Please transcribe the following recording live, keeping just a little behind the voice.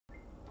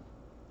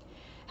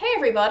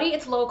everybody,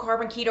 it's low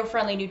carbon keto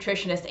friendly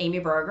nutritionist Amy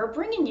Berger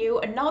bringing you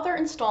another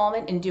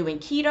installment in doing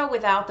keto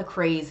without the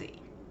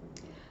crazy.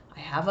 I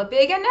have a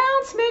big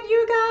announcement,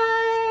 you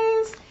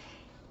guys.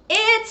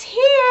 It's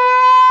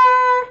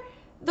here.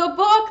 The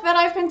book that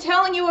I've been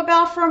telling you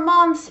about for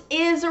months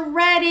is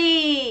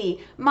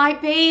ready. My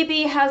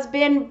baby has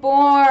been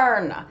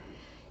born.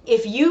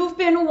 If you've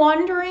been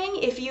wondering,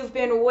 if you've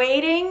been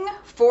waiting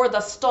for the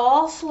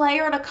Stall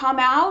Slayer to come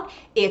out,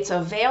 it's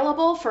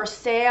available for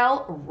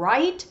sale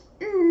right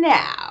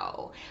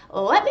now.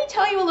 Let me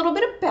tell you a little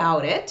bit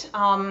about it.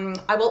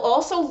 I will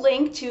also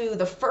link to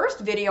the first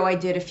video I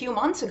did a few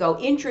months ago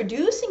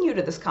introducing you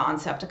to this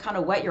concept to kind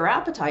of whet your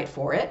appetite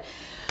for it.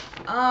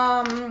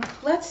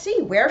 Let's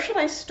see, where should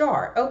I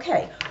start?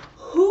 Okay,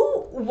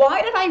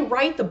 why did I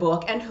write the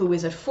book and who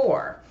is it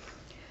for?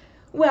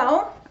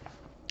 Well,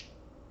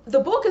 the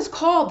book is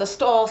called The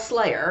Stall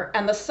Slayer,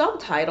 and the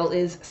subtitle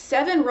is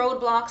 7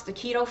 Roadblocks to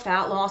Keto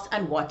Fat Loss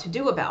and What to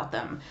Do About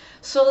Them.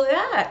 So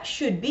that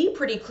should be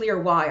pretty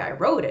clear why I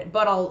wrote it,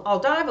 but I'll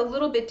dive a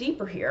little bit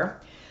deeper here.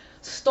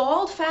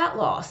 Stalled fat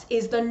loss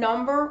is the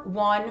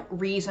 #1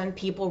 reason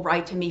people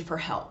write to me for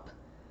help.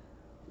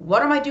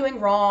 What am I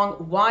doing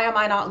wrong? Why am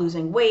I not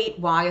losing weight?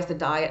 Why is the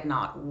diet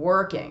not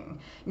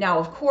working? Now,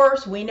 of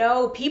course, we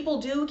know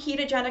people do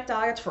ketogenic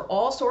diets for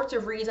all sorts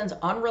of reasons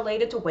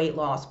unrelated to weight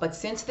loss. But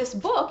since this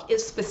book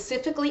is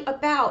specifically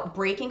about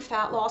breaking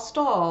fat loss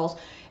stalls,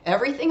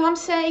 everything I'm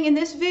saying in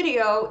this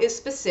video is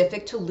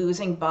specific to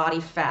losing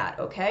body fat,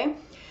 okay?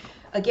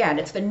 Again,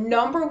 it's the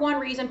 #1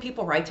 reason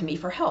people write to me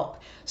for help.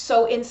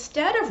 So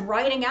instead of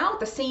writing out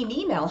the same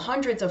email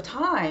hundreds of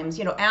times,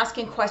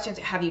 asking questions,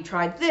 have you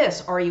tried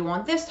this? Are you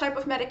on this type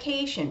of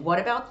medication? What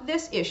about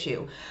this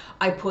issue?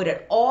 I put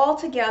it all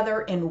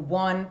together in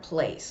one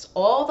place,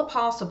 all the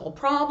possible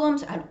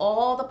problems and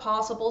all the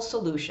possible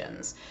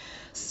solutions.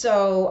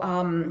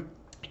 So,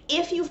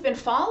 if you've been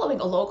following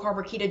a low carb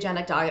or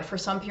ketogenic diet for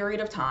some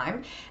period of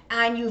time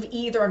and you've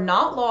either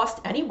not lost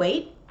any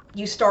weight,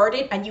 you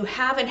started and you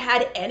haven't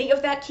had any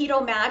of that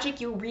keto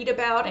magic you read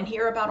about and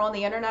hear about on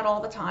the internet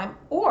all the time,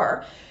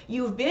 or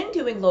you've been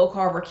doing low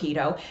carb or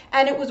keto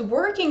and it was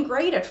working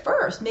great at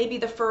first, maybe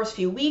the first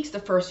few weeks, the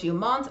first few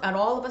months, and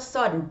all of a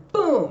sudden,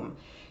 boom,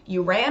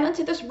 you ran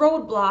into this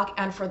roadblock,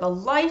 and for the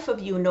life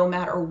of you, no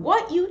matter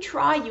what you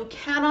try, you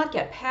cannot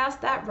get past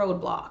that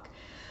roadblock.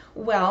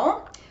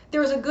 Well,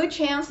 there's a good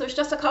chance there's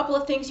just a couple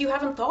of things you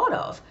haven't thought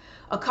of.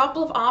 A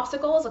couple of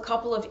obstacles, a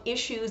couple of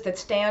issues that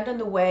stand in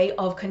the way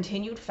of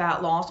continued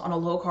fat loss on a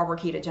low carb or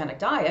ketogenic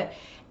diet.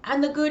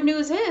 And the good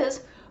news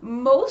is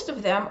most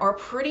of them are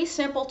pretty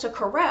simple to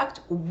correct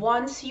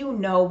once you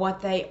know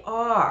what they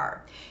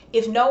are.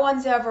 If no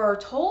one's ever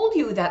told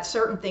you that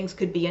certain things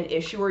could be an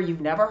issue or you've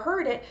never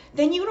heard it,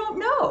 then you don't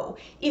know.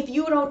 If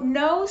you don't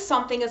know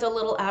something is a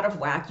little out of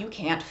whack, you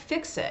can't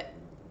fix it.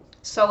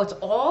 So it's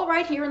all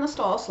right here in the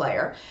Stall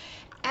Slayer.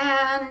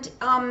 And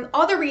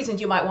other reasons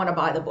you might want to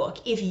buy the book.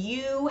 If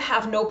you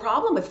have no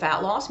problem with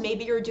fat loss,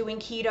 maybe you're doing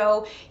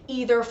keto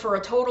either for a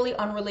totally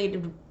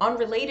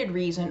unrelated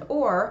reason,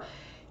 or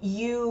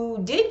you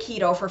did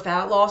keto for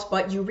fat loss,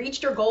 but you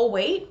reached your goal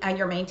weight and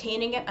you're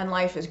maintaining it and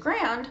life is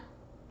grand,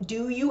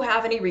 do you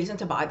have any reason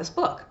to buy this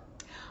book?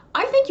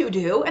 I think you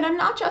do, and I'm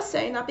not just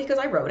saying that because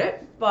I wrote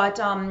it, but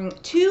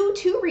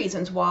two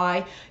reasons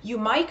why you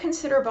might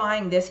consider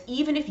buying this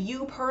even if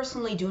you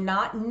personally do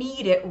not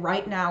need it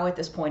right now at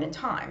this point in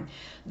time.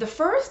 The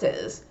first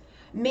is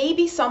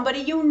maybe somebody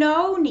you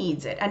know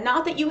needs it, and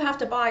not that you have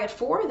to buy it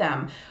for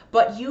them,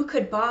 but you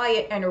could buy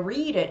it and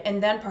read it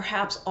and then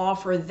perhaps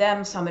offer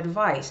them some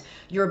advice.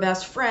 Your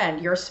best friend,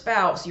 your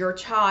spouse, your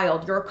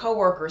child, your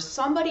coworker,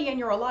 somebody in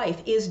your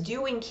life is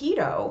doing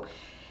keto,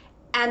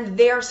 and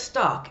they're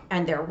stuck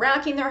and they're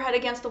racking their head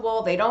against the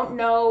wall. They don't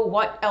know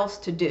what else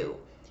to do.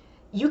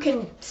 You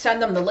can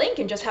send them the link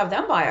and just have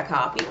them buy a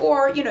copy,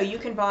 or you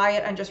can buy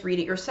it and just read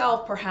it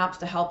yourself, perhaps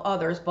to help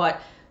others.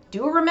 But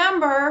do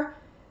remember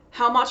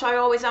how much I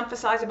always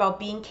emphasize about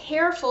being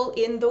careful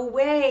in the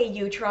way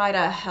you try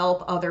to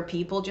help other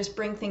people. Just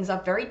bring things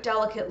up very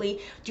delicately.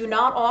 Do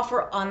not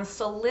offer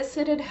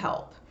unsolicited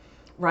help,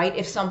 right?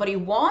 If somebody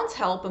wants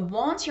help and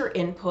wants your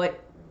input,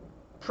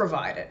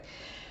 provide it.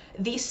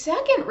 The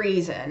second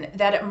reason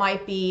that it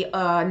might be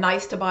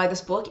nice to buy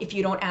this book if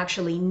you don't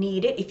actually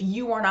need it, if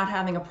you are not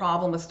having a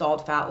problem with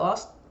stalled fat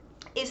loss,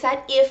 is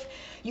that if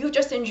you've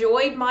just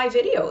enjoyed my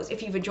videos,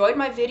 if you've enjoyed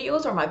my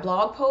videos or my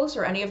blog posts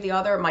or any of the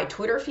other, my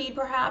Twitter feed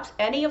perhaps,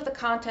 any of the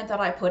content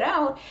that I put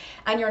out,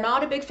 and you're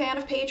not a big fan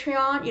of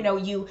Patreon,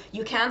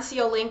 you can see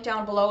a link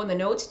down below in the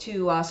notes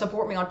to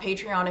support me on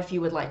Patreon if you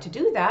would like to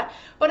do that.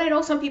 But I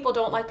know some people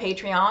don't like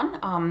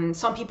Patreon.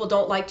 Some people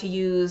don't like to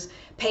use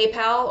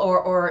PayPal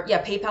or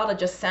PayPal to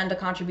just send a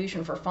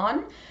contribution for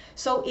fun.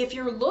 So if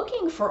you're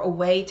looking for a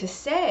way to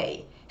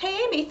say, hey,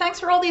 Amy, thanks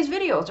for all these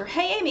videos, or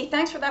hey, Amy,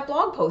 thanks for that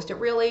blog post, it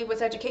really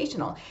was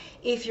educational.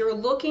 If you're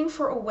looking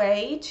for a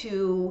way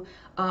to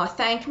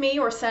thank me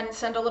or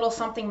send a little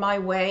something my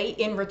way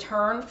in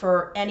return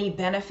for any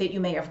benefit you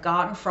may have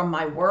gotten from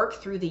my work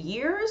through the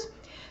years,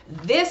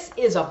 this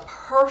is a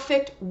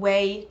perfect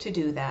way to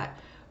do that.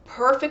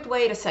 Perfect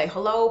way to say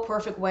hello,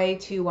 perfect way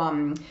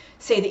to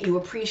say that you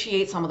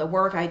appreciate some of the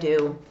work I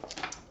do.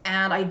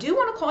 And I do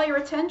want to call your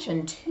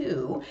attention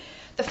to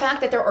the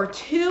fact that there are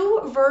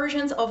 2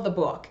 versions of the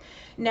book.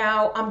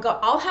 Now,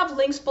 I'll have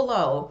links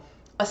below,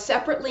 a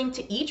separate link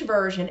to each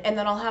version, and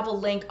then I'll have a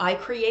link. I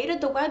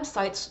created the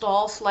website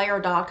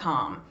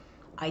stallslayer.com.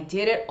 I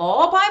did it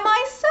all by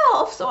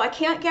myself, so I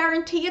can't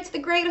guarantee it's the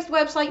greatest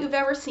website you've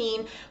ever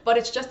seen, but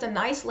it's just a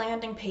nice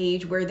landing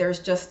page where there's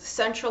just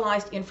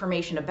centralized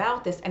information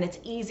about this, and it's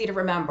easy to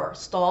remember.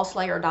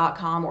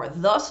 Stallslayer.com or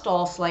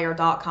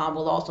thestallslayer.com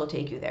will also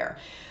take you there.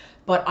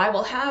 But I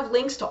will have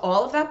links to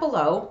all of that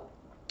below,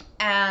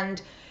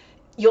 and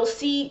you'll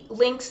see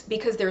links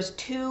because there's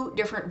 2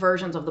 different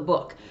versions of the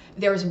book.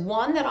 There's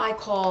one that I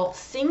call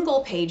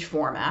single page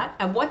format,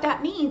 and what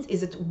that means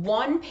is it's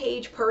 1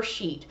 page per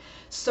sheet.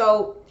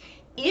 So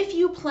if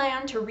you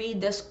plan to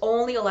read this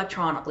only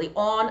electronically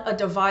on a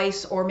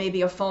device or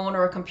maybe a phone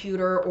or a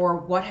computer or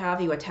what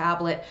have you, a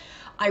tablet,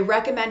 I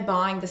recommend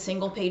buying the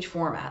single page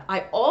format.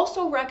 I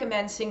also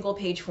recommend single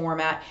page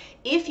format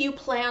if you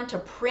plan to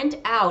print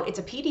out, it's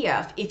a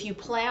PDF, if you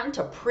plan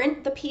to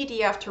print the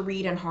PDF to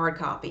read in hard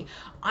copy.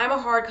 I'm a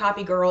hard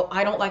copy girl.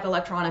 I don't like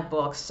electronic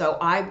books, so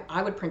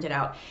I would print it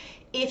out.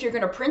 If you're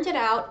going to print it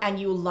out and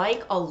you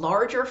like a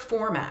larger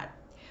format,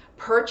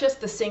 purchase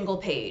the single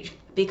page,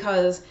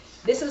 because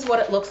this is what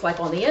it looks like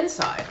on the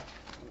inside.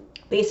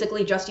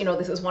 Basically just,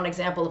 this is one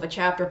example of a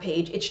chapter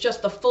page. It's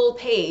just the full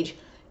page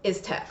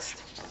is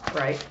text,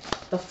 right?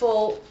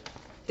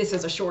 This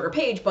is a shorter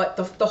page, but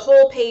the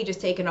whole page is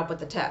taken up with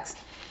the text.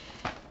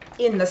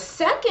 In the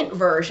second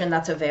version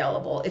that's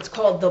available, it's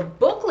called the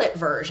booklet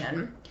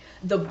version.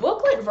 The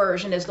booklet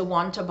version is the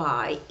one to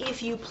buy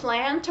if you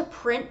plan to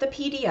print the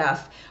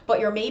PDF, but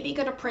you're maybe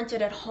going to print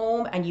it at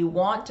home and you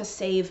want to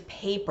save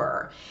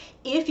paper.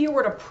 If you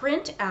were to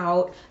print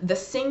out the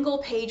single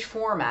page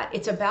format,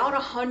 it's about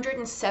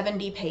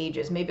 170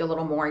 pages, maybe a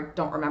little more, I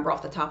don't remember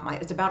off the top of my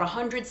head. It's about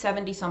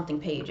 170 something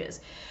pages.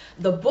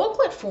 The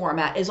booklet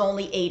format is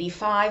only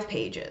 85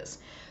 pages.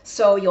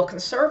 So you'll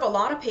conserve a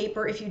lot of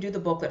paper if you do the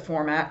booklet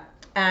format.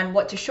 And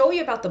what to show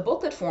you about the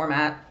booklet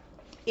format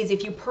is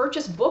if you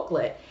purchase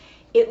booklet,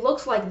 it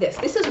looks like this.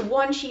 This is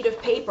 1 sheet of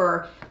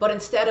paper, but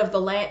instead of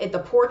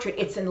the portrait,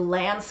 it's in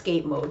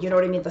landscape mode. You know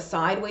what I mean? The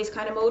sideways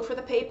kind of mode for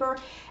the paper.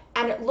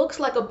 And it looks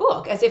like a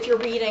book, as if you're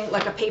reading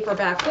like a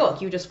paperback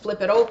book. You just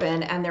flip it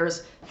open and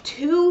there's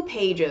 2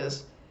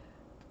 pages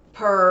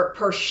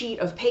per sheet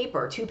of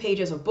paper, 2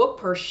 pages of book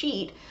per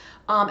sheet.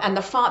 And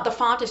the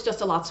font is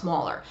just a lot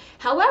smaller.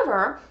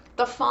 However,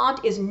 the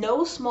font is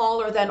no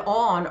smaller than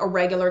on a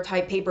regular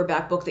type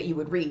paperback book that you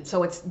would read.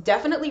 So it's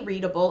definitely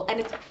readable,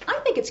 and I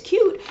think it's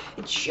cute.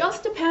 It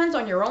just depends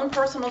on your own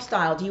personal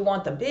style. Do you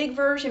want the big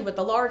version with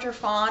the larger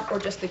font or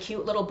just the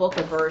cute little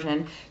booklet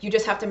version? You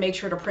just have to make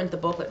sure to print the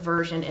booklet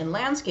version in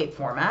landscape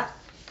format.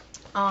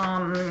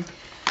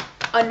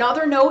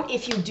 Another note,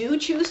 if you do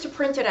choose to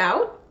print it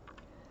out,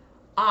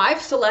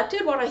 I've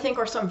selected what I think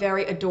are some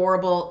very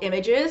adorable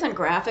images and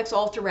graphics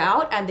all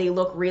throughout, and they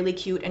look really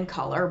cute in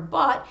color.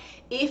 But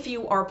if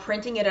you are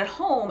printing it at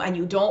home and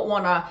you don't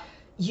want to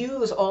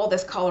use all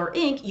this color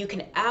ink, you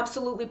can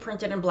absolutely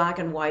print it in black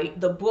and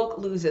white. The book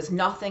loses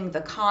nothing.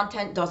 The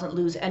content doesn't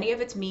lose any of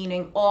its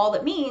meaning. All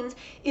it means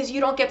is you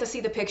don't get to see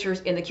the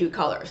pictures in the cute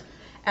colors.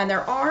 And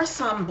there are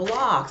some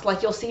blocks,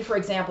 like you'll see, for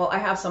example, I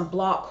have some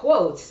block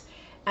quotes,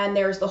 and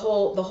there's the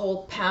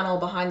whole panel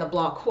behind the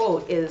block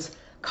quote is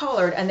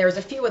colored, and there's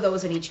a few of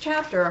those in each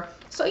chapter.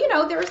 So,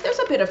 there's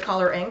a bit of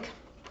color ink.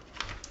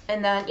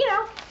 And then,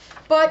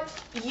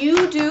 but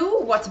you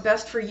do what's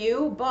best for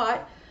you.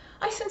 But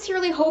I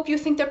sincerely hope you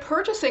think that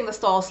purchasing the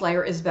Stall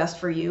Slayer is best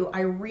for you.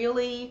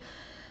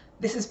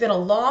 This has been a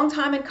long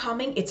time in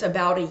coming. It's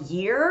about a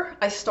year.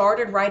 I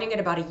started writing it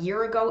about a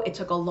year ago. It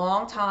took a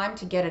long time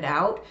to get it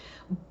out,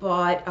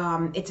 but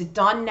it's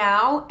done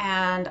now,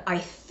 and I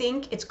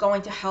think it's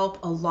going to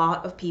help a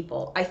lot of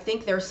people. I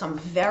think there's some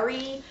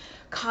very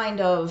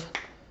kind of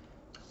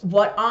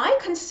what I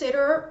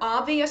consider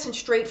obvious and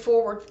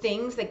straightforward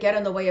things that get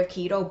in the way of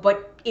keto,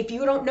 but if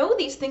you don't know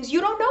these things,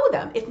 you don't know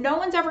them. If no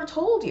one's ever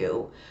told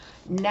you,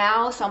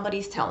 now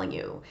somebody's telling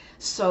you.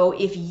 So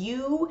if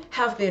you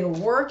have been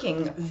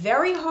working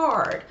very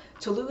hard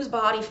to lose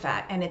body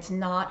fat and it's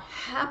not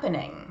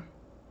happening,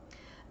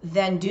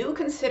 then do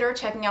consider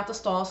checking out the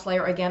Stall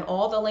Slayer. Again,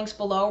 all the links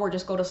below, or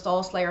just go to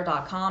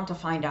stallslayer.com to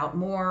find out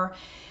more.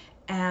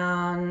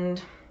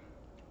 And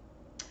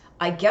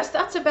I guess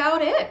that's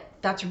about it.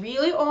 That's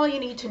really all you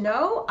need to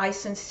know. I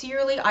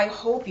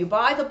hope you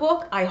buy the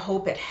book. I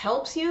hope it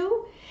helps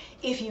you.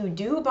 If you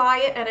do buy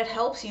it and it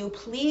helps you,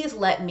 please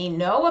let me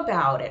know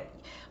about it.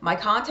 My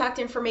contact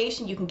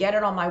information, you can get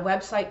it on my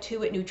website,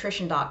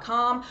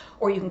 2itnutrition.com,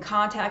 or you can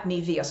contact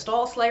me via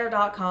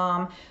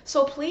stallslayer.com.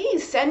 So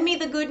please send me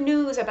the good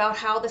news about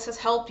how this has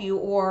helped you,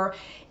 or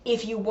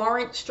if you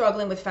weren't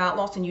struggling with fat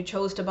loss and you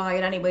chose to buy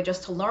it anyway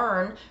just to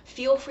learn,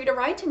 feel free to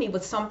write to me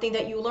with something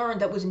that you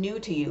learned that was new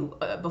to you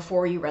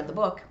before you read the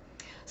book.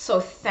 So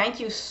thank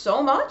you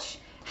so much.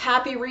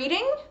 Happy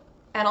reading,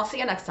 and I'll see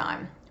you next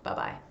time.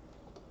 Bye-bye.